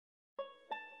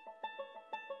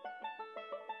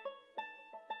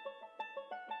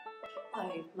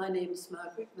Hi, my name's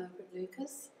Margaret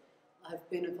Lucas. I've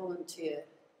been a volunteer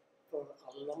for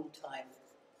a long time.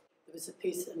 There was a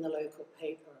piece in the local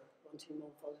paper wanting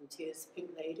more volunteers, Pink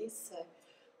Ladies, so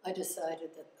I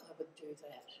decided that I would do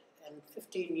that. And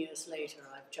 15 years later,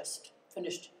 I've just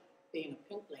finished being a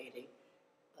Pink Lady,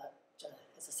 but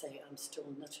as I say, I'm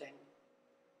still knitting,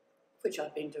 which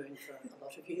I've been doing for a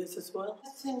lot of years as well. I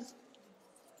think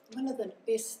one of the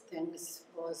best things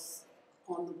was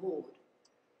on the ward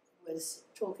was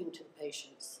talking to the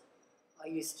patients. I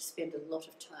used to spend a lot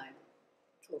of time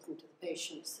talking to the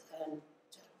patients, and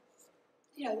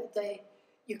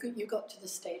you got to the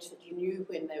stage that you knew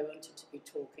when they wanted to be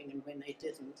talking and when they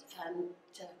didn't, and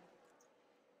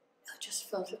I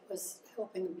just felt it was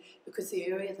helping them, because the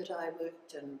area that I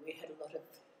worked in, we had a lot of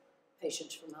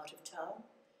patients from out of town,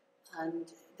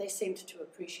 and they seemed to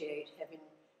appreciate having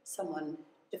someone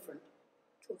different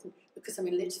talking, because I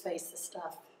mean, let's face the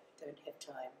staff don't have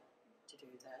time to do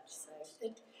that. So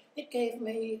it gave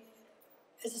me,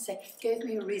 as I say, it gave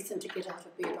me a reason to get out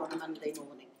of bed on a Monday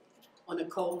morning, on a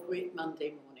cold, wet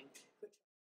Monday morning.